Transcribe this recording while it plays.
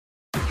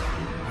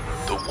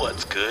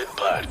What's Good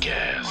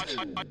podcast.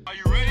 Are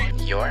you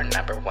ready? Your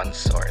number one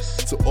source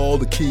to all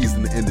the keys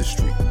in the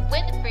industry.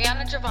 With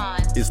Brianna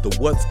Javon. It's the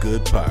What's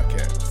Good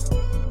podcast.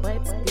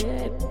 What's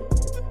good?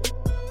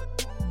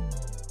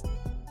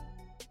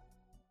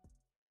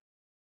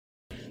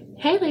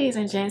 Hey ladies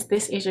and gents,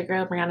 this is your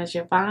girl Brianna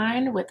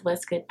Javon with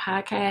What's Good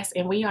podcast,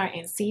 and we are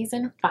in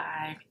season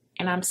 5.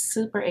 And I'm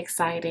super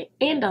excited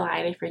and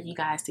delighted for you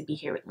guys to be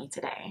here with me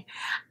today.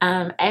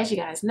 As you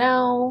guys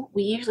know,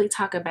 we usually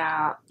talk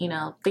about,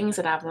 things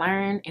that I've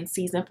learned in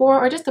season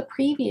 4 or just the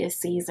previous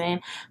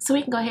season, so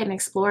we can go ahead and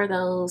explore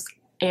those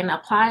and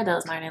apply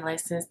those learning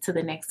lessons to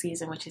the next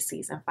season, which is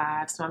season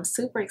 5. So I'm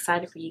super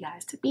excited for you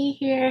guys to be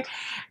here,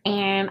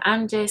 and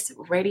I'm just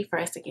ready for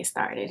us to get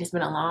started. It's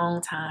been a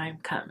long time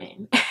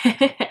coming.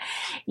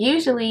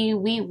 Usually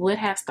we would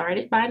have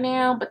started by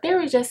now, but there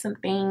were just some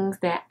things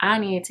that I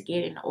needed to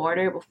get in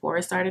order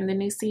before starting the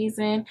new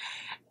season.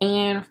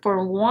 And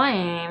for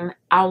one,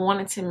 I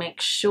wanted to make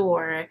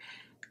sure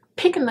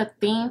picking the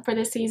theme for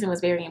this season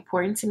was very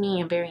important to me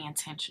and very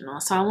intentional.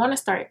 So I want to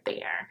start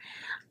there.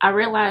 I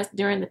realized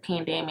during the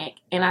pandemic,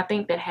 and I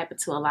think that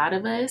happened to a lot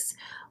of us,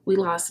 we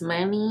lost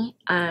money.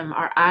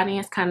 Our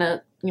audience kind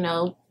of,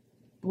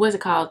 what's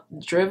it called?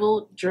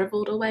 Dribbled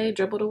away.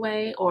 Don't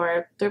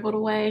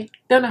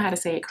know how to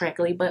say it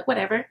correctly, but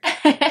whatever.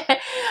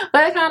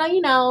 But it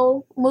kind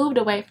of, moved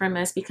away from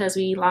us because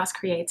we lost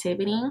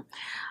creativity.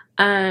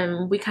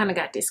 We kind of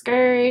got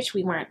discouraged.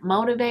 We weren't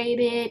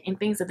motivated and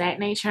things of that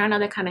nature. I know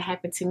that kind of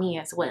happened to me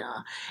as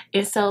well.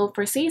 And so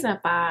for season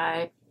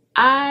 5,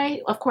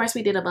 of course,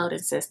 we did a voting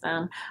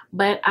system,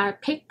 but I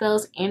picked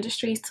those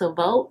industries to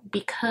vote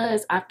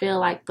because I feel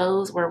like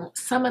those were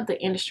some of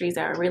the industries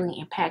that were really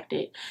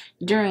impacted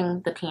during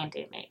the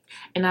pandemic.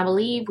 And I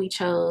believe we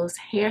chose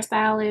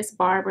hairstylists,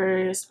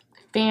 barbers,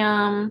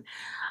 film.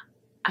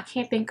 I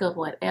can't think of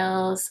what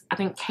else. I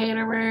think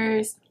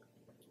caterers.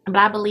 But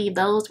I believe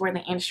those were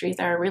the industries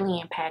that are really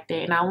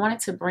impacted, and I wanted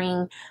to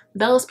bring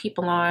those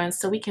people on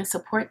so we can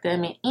support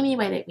them in any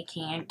way that we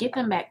can, get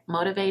them back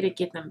motivated,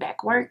 get them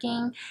back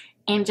working,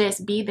 and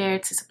just be there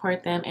to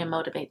support them and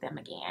motivate them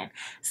again.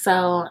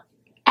 So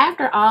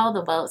after all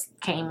the votes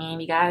came in,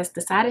 you guys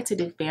decided to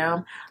do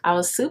film. I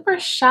was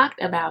super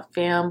shocked about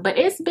film, but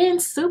it's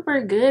been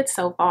super good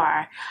so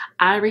far.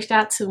 I reached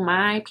out to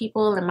my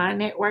people and my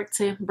network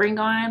to bring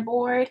on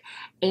board,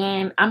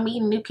 and I'm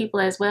meeting new people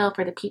as well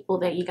for the people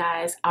that you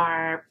guys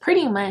are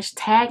pretty much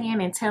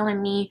tagging and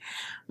telling me,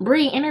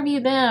 Bree,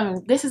 interview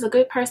them. This is a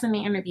good person to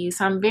interview.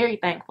 So I'm very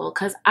thankful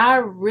because I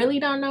really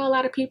don't know a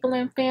lot of people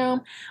in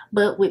film,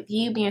 but with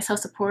you being so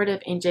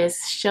supportive and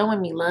just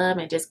showing me love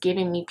and just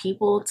giving me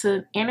people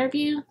to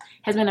interview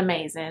has been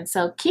amazing.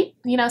 So keep,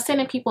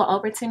 sending people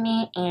over to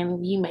me,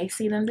 and you may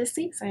see them this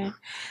season.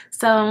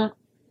 So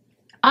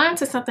on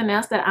to something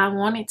else that I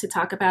wanted to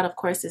talk about, of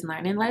course, is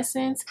learning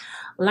lessons.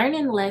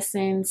 Learning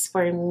lessons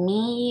for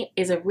me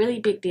is a really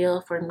big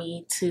deal for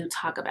me to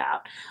talk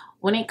about.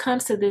 When it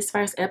comes to this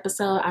first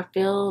episode, I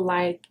feel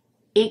like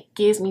it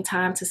gives me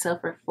time to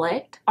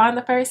self-reflect on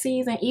the first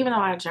season. Even though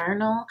I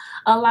journal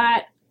a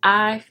lot,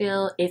 I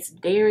feel it's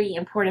very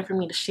important for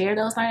me to share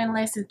those learning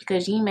lessons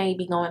because you may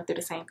be going through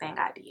the same thing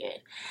I did.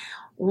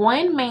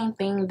 One main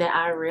thing that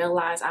I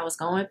realized I was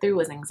going through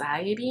was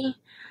anxiety.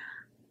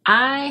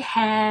 I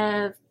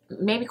have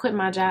maybe quit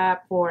my job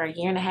for 1.5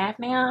 years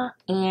now,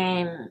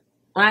 and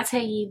when I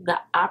tell you the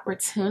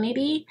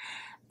opportunity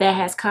that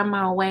has come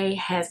my way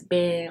has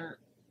been,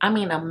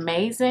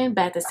 amazing,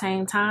 but at the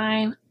same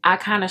time, I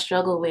kind of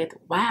struggle with,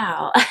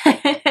 wow,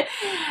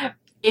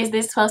 is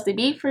this supposed to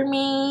be for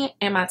me?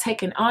 Am I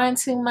taking on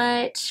too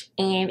much?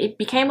 And it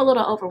became a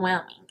little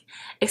overwhelming,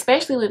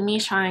 especially with me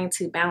trying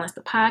to balance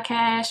the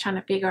podcast, trying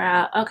to figure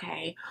out,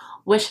 okay,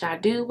 what should I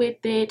do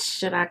with it?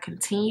 Should I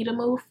continue to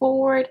move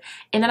forward?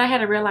 And then I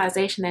had a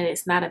realization that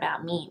it's not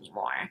about me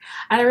anymore.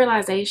 I had a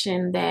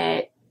realization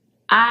that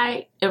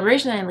I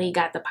originally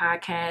got the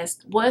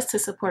podcast was to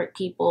support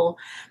people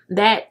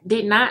that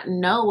did not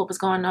know what was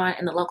going on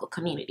in the local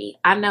community.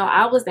 I know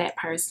I was that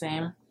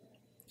person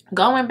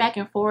going back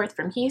and forth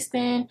from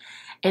Houston,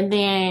 and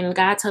then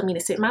God told me to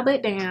sit my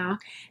butt down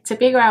to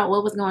figure out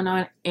what was going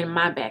on in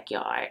my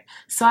backyard.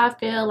 So I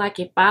feel like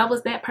if I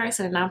was that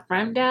person and I'm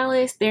from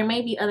Dallas, there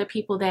may be other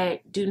people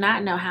that do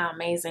not know how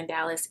amazing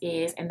Dallas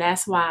is, and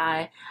that's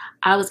why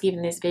I was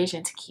given this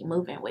vision to keep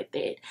moving with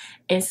it.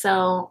 And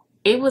so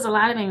it was a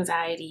lot of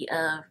anxiety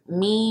of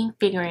me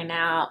figuring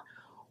out,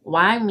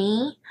 why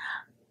me?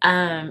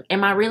 Am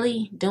I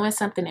really doing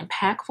something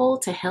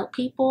impactful to help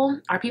people?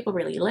 Are people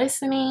really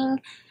listening?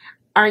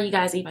 Are you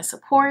guys even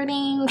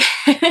supporting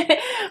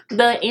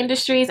the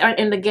industries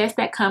and the guests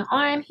that come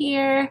on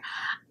here?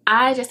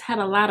 I just had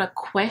a lot of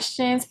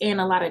questions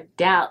and a lot of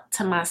doubt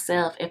to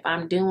myself if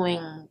I'm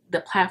doing the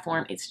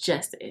platform its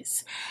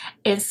justice.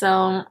 And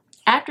so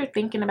after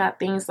thinking about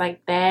things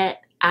like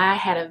that, I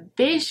had a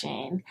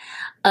vision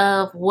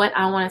of what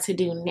I wanted to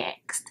do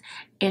next.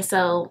 And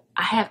so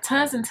I have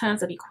tons and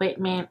tons of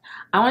equipment.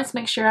 I wanted to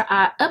make sure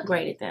I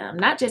upgraded them,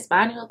 not just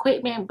buy new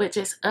equipment, but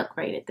just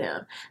upgraded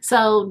them.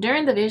 So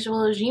during the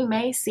visuals, you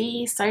may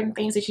see certain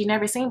things that you've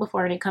never seen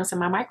before when it comes to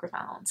my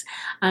microphones.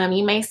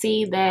 You may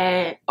see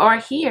that or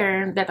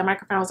hear that the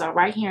microphones are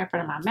right here in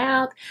front of my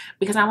mouth,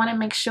 because I want to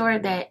make sure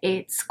that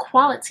it's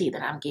quality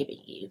that I'm giving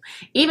you.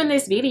 Even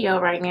this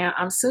video right now,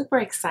 I'm super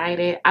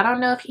excited. I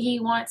don't know if he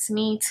wants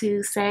me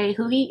to say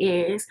who he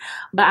is,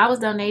 but I was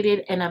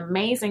donated an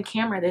amazing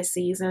camera this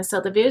season.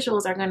 So the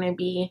visuals are going to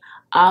be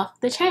off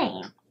the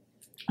chain.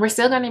 We're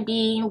still going to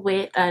be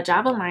with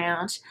Java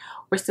Lounge.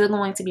 We're still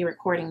going to be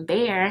recording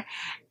there.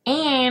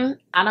 And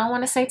I don't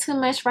want to say too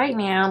much right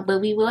now, but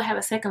we will have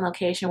a second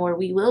location where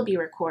we will be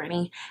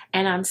recording.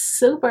 And I'm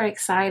super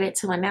excited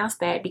to announce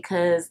that,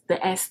 because the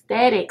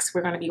aesthetics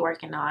we're going to be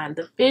working on,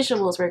 the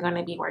visuals we're going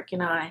to be working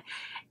on,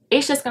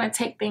 it's just going to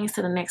take things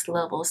to the next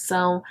level.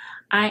 So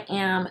I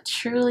am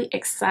truly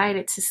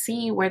excited to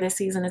see where this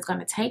season is going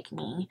to take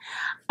me.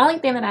 Only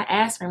thing that I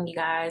ask from you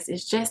guys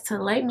is just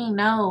to let me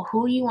know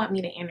who you want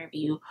me to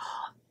interview.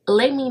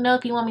 Let me know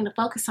if you want me to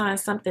focus on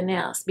something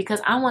else,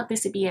 because I want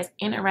this to be as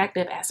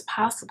interactive as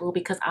possible,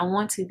 because I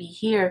want to be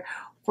here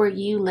for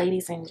you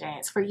ladies and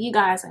gents, for you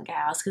guys and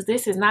gals, because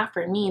this is not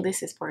for me,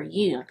 this is for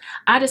you.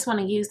 I just want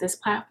to use this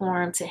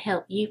platform to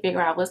help you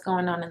figure out what's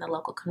going on in the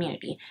local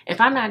community. If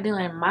I'm not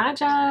doing my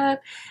job,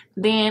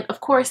 then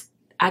of course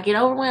I get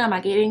overwhelmed, I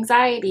get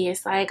anxiety.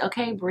 It's like,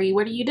 okay, Bree,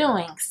 what are you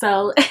doing?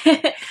 So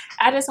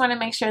I just want to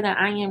make sure that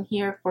I am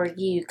here for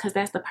you, because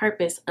that's the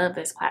purpose of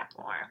this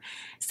platform.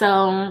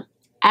 So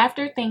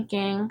after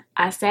thinking,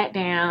 I sat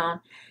down,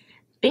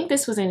 I think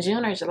this was in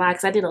June or July,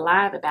 because I did a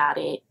live about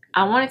it.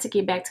 I wanted to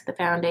get back to the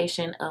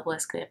foundation of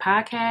What's Good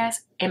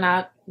Podcast, and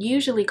I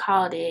usually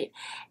called it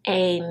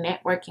a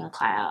networking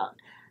cloud.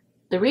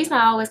 The reason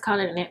I always call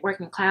it a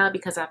networking cloud,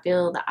 because I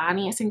feel the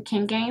audience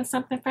can gain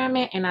something from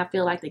it, and I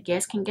feel like the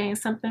guests can gain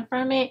something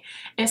from it.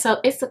 And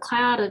so it's a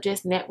cloud of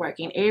just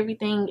networking.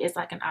 Everything is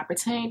like an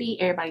opportunity.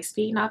 Everybody's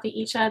feeding off of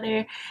each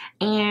other,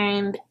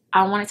 and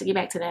I wanted to get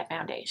back to that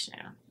foundation.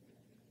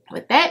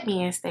 With that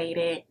being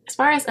stated, as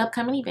far as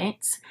upcoming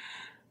events,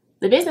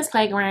 the Business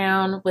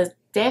Playground was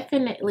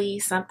definitely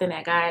something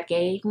that God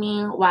gave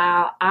me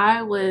while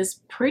I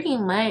was pretty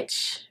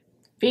much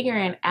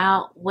figuring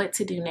out what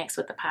to do next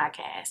with the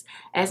podcast.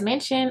 As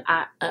mentioned,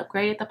 I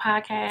upgraded the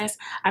podcast.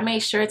 I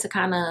made sure to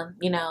kind of,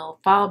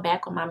 fall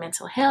back on my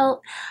mental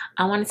health.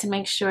 I wanted to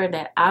make sure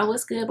that I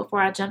was good before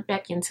I jumped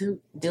back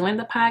into doing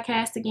the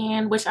podcast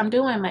again, which I'm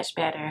doing much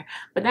better.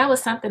 But that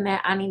was something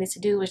that I needed to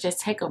do, was just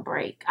take a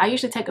break. I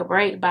usually take a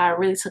break, but I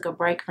really took a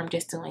break from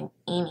just doing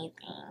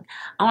anything.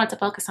 I wanted to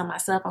focus on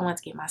myself. I wanted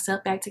to get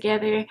myself back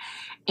together.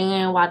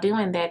 And while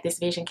doing that, this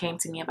vision came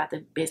to me about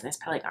the Business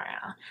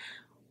Playground.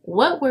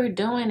 What we're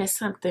doing is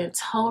something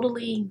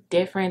totally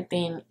different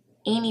than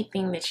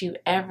anything that you've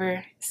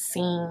ever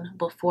seen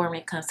before when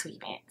it comes to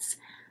events.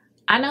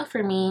 I know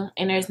for me,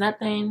 and there's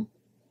nothing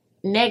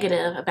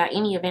negative about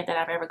any event that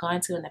I've ever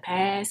gone to in the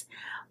past,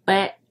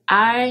 but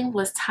I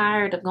was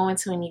tired of going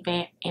to an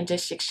event and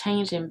just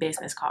exchanging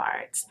business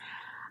cards.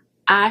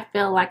 I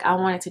felt like I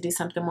wanted to do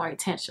something more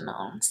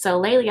intentional. So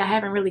lately I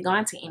haven't really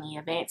gone to any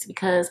events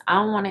because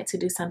I wanted to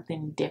do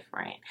something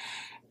different.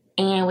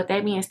 And with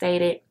that being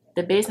stated,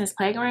 the Business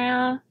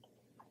Playground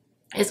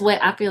is what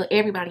I feel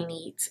everybody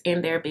needs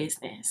in their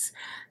business.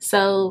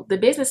 So the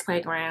Business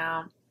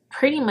Playground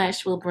pretty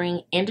much will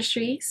bring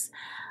industries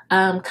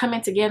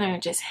coming together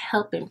and just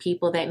helping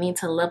people that need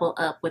to level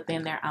up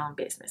within their own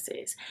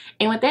businesses.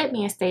 And with that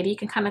being stated, you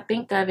can kind of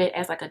think of it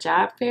as like a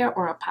job fair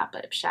or a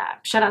pop-up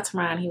shop. Shout out to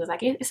Ryan. He was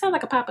like, it sounds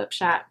like a pop-up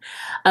shop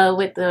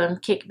with the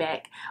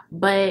kickback.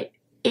 But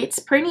it's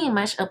pretty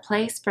much a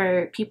place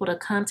for people to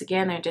come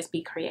together and just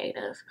be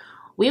creative.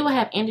 We will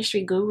have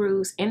industry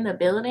gurus in the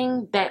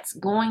building they're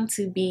going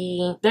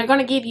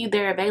to give you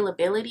their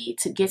availability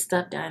to get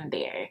stuff done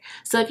there.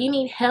 So if you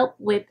need help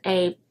with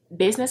a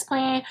business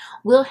plan,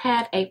 we'll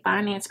have a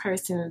finance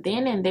person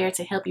then and there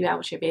to help you out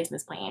with your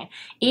business plan.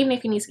 Even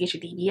if you need to get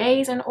your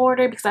DBAs in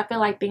order, because I feel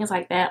like things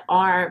like that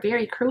are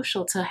very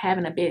crucial to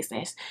having a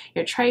business.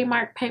 Your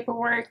trademark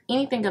paperwork,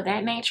 anything of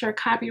that nature,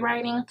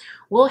 copywriting,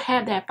 we'll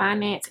have that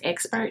finance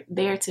expert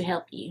there to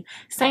help you.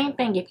 Same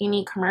thing, if you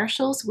need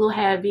commercials, we'll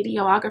have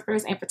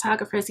videographers and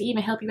photographers to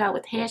even help you out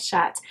with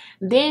headshots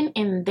then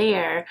and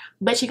there.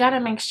 But you got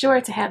to make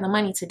sure to have the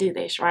money to do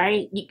this,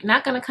 right? You're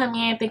not going to come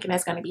in thinking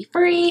that's going to be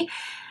free.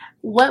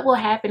 What will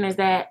happen is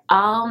that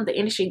all the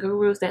industry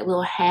gurus that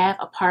will have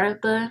a part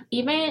of the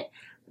event,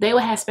 they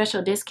will have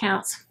special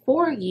discounts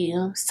for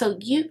you so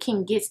you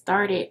can get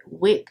started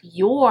with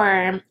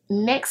your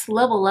next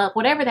level up,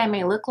 whatever that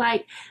may look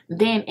like,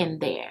 then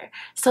and there.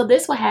 So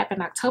this will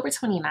happen October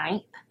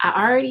 29th. I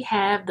already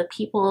have the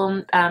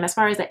people, as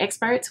far as the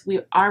experts, we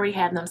already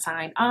have them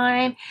signed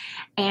on,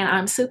 and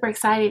I'm super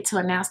excited to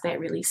announce that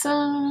really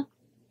soon.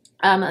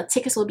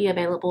 Tickets will be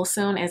available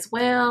soon as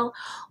well,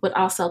 with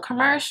also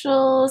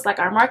commercials. Like,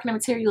 our marketing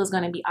material is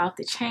going to be off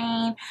the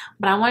chain,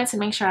 but I wanted to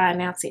make sure I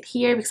announce it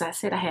here because I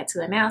said I had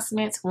 2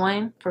 announcements.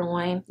 One,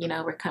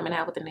 we're coming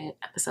out with a new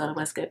episode of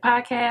What's Good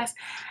Podcast.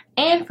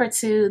 And for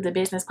 2, the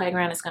Business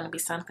Playground is going to be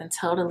something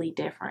totally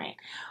different.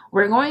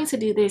 We're going to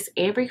do this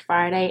every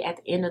Friday at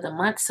the end of the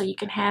month so you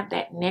can have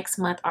that next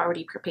month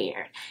already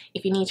prepared.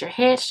 If you need your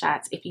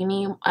headshots, if you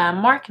need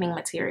marketing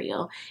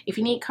material, if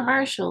you need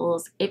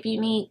commercials, if you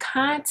need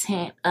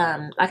content,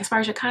 like as far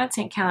as your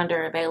content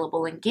calendar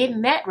available and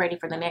getting that ready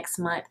for the next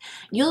month,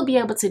 you'll be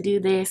able to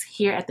do this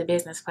here at the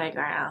Business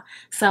Playground.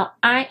 So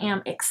I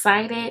am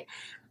excited.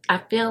 I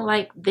feel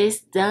like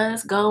this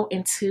does go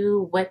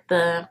into what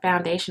the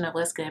foundation of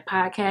What's Good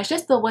Podcast,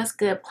 just the What's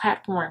Good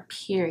platform,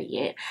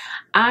 period.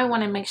 I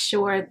want to make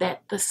sure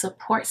that the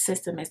support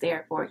system is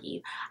there for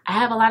you. I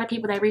have a lot of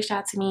people that reach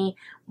out to me,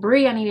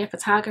 Bree, I need a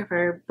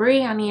photographer.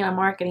 Bree, I need a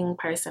marketing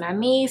person. I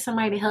need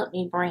somebody to help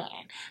me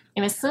brand.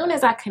 And as soon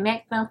as I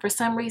connect them, for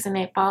some reason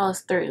it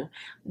falls through.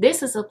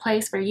 This is a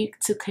place for you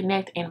to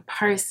connect in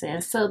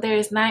person. So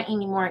there's not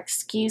any more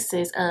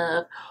excuses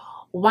of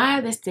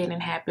why this didn't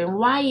happen,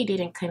 why you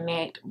didn't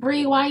connect,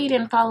 Bree, why you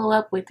didn't follow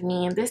up with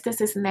me, and this,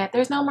 and that.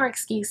 There's no more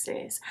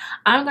excuses.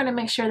 I'm going to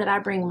make sure that I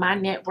bring my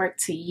network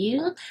to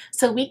you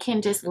so we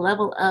can just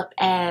level up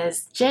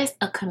as just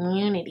a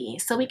community,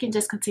 so we can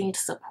just continue to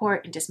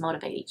support and just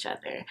motivate each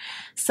other.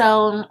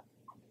 So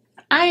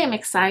I am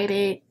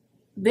excited.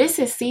 This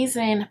is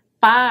season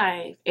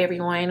 5,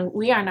 everyone.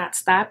 We are not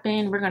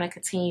stopping. We're going to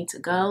continue to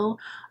go.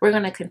 We're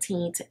going to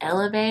continue to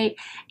elevate.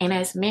 And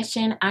as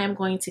mentioned, I'm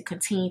going to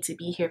continue to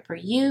be here for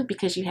you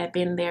because you have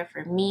been there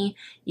for me.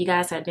 You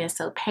guys have been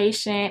so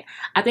patient.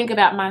 I think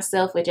about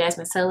myself with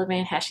Jasmine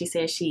Sullivan, how she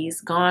says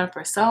she's gone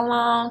for so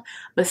long,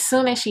 but as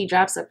soon as she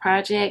drops a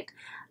project,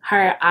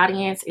 her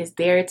audience is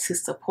there to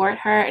support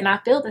her. And I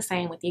feel the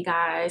same with you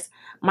guys.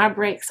 My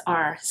breaks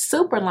are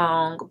super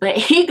long,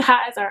 but you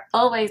guys are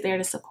always there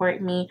to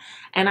support me.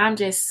 And I'm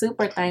just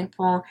super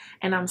thankful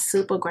and I'm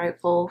super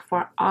grateful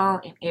for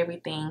all and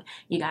everything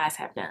you guys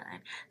have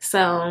done.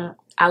 So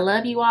I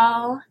love you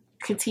all.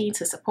 Continue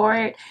to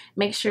support.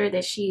 Make sure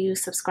that you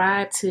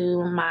subscribe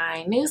to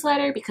my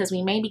newsletter because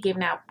we may be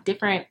giving out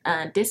different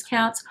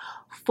discounts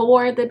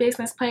for the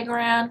Business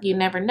Playground. You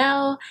never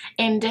know.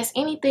 And just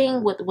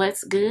anything with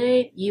What's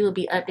Good, you will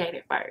be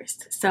updated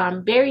first. So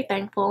I'm very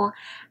thankful.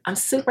 I'm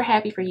super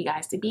happy for you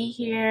guys to be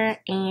here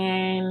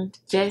and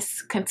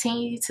just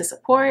continue to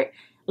support.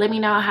 Let me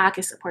know how I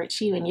can support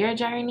you in your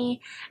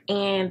journey.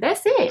 And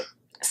that's it.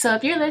 So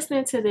if you're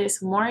listening to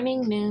this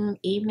morning, noon,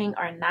 evening,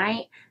 or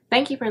night,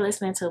 thank you for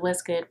listening to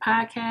What's Good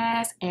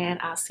Podcast, and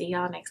I'll see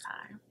y'all next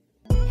time.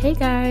 Hey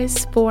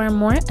guys, for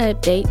more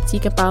updates,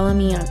 you can follow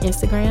me on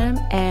Instagram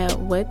at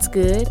What's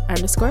Good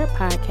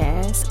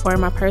 _podcast or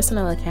my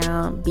personal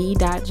account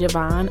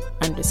b.javon_.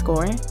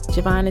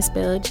 Javon is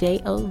spelled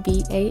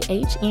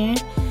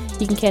Jovahn.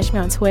 You can catch me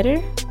on Twitter,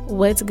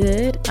 What's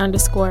Good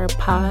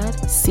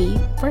 _pod, C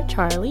for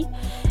Charlie.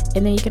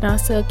 And then you can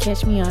also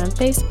catch me on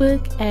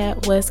Facebook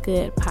at What's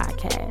Good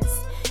Podcast.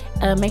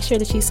 Make sure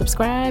that you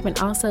subscribe and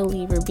also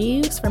leave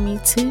reviews for me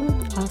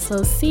to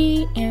also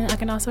see, and I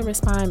can also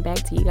respond back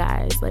to you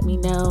guys. Let me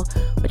know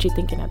what you're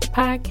thinking of the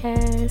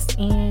podcast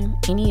and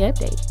any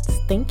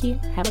updates. Thank you.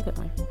 Have a good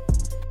one.